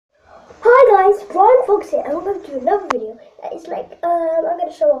guys, Brian Fox here, and we're going to do another video that is like, I'm going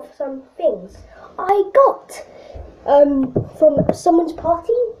to show off some things I got from someone's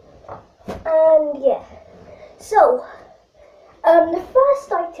party, and yeah. So, the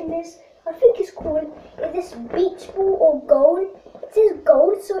first item is, I think it's called, is this beach ball or goal? It says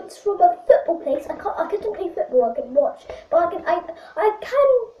goal, so it's from a football place. I can't play football, I can watch, but I can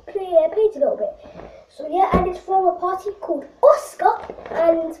play, I played a little bit. So yeah, and it's from a party called Oscar,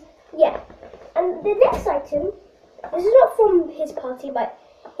 and yeah. And the next item, this is not from his party, but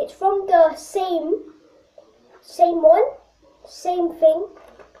it's from the same one, same thing.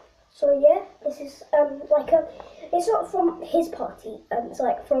 So yeah, this is it's not from his party. It's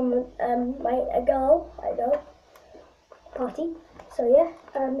like from a girl I know party. So yeah,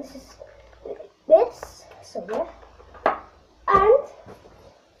 this is this. So yeah, and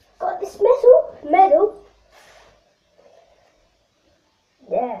got this medal.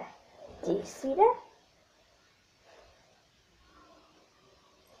 There. Do you see that?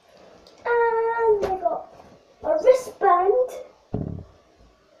 And I got a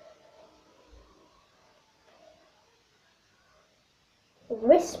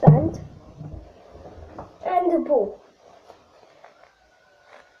wristband. And a ball.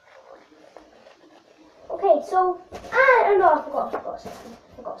 Okay, so no, I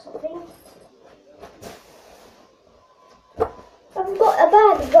forgot something. I've got a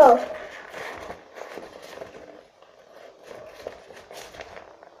bag as well.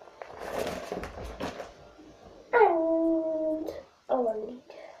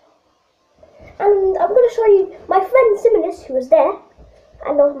 And I'm going to show you my friend Simonis, who was there,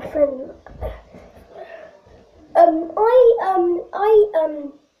 and that was my friend.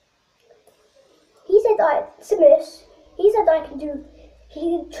 He said I can do.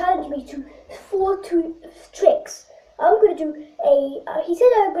 He challenged me to 4 tricks. I'm going to do he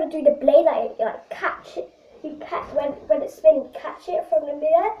said I'm going to do the blade, like catch it. You catch when it's spinning, catch it from the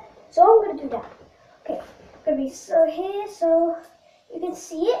middle. So I'm going to do that. Okay, it's going to be so here, so you can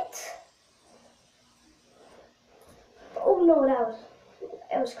see it. Oh no,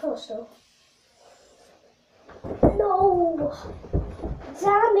 it was close though. No,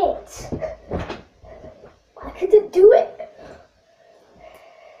 damn it! I couldn't do it.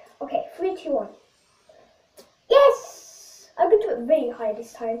 Okay, 3, 2, 1. Yes! I'm gonna do it really high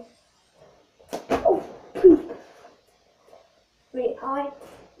this time. Oh, really high.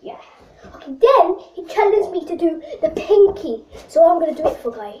 Yeah. Okay, then he challenged me to do the pinky. So I'm gonna do it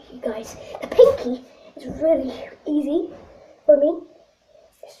for you guys. The pinky is really easy for me.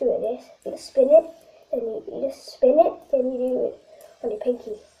 Just do it this. You just spin it, then you just spin it, then you do it on your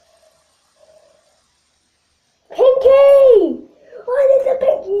pinky. Pinky! What is the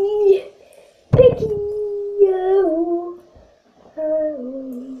pinky? Pinky! Oh.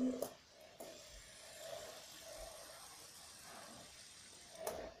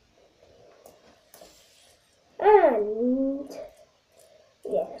 And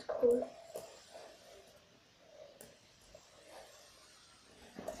yeah, that's cool.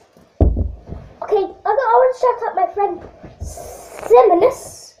 Okay, I want to shout out my friend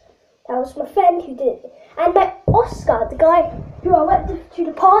Simonis. That was my friend who did it. And my Oscar, the guy who I went to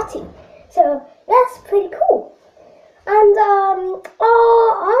the party. So that's pretty cool. And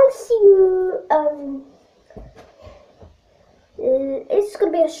I'll see you. It's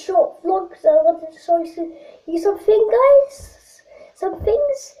gonna be a short vlog, so I wanted to show you something, guys. Some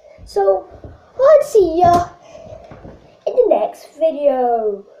things. So I'll see ya in the next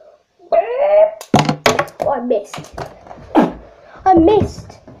video. Oh, I missed.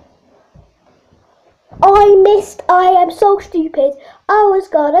 I am so stupid. I was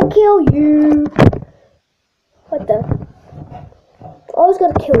gonna kill you. What the? I was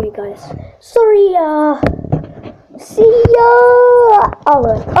gonna kill you guys. Sorry, see ya. Oh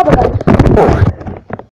my god.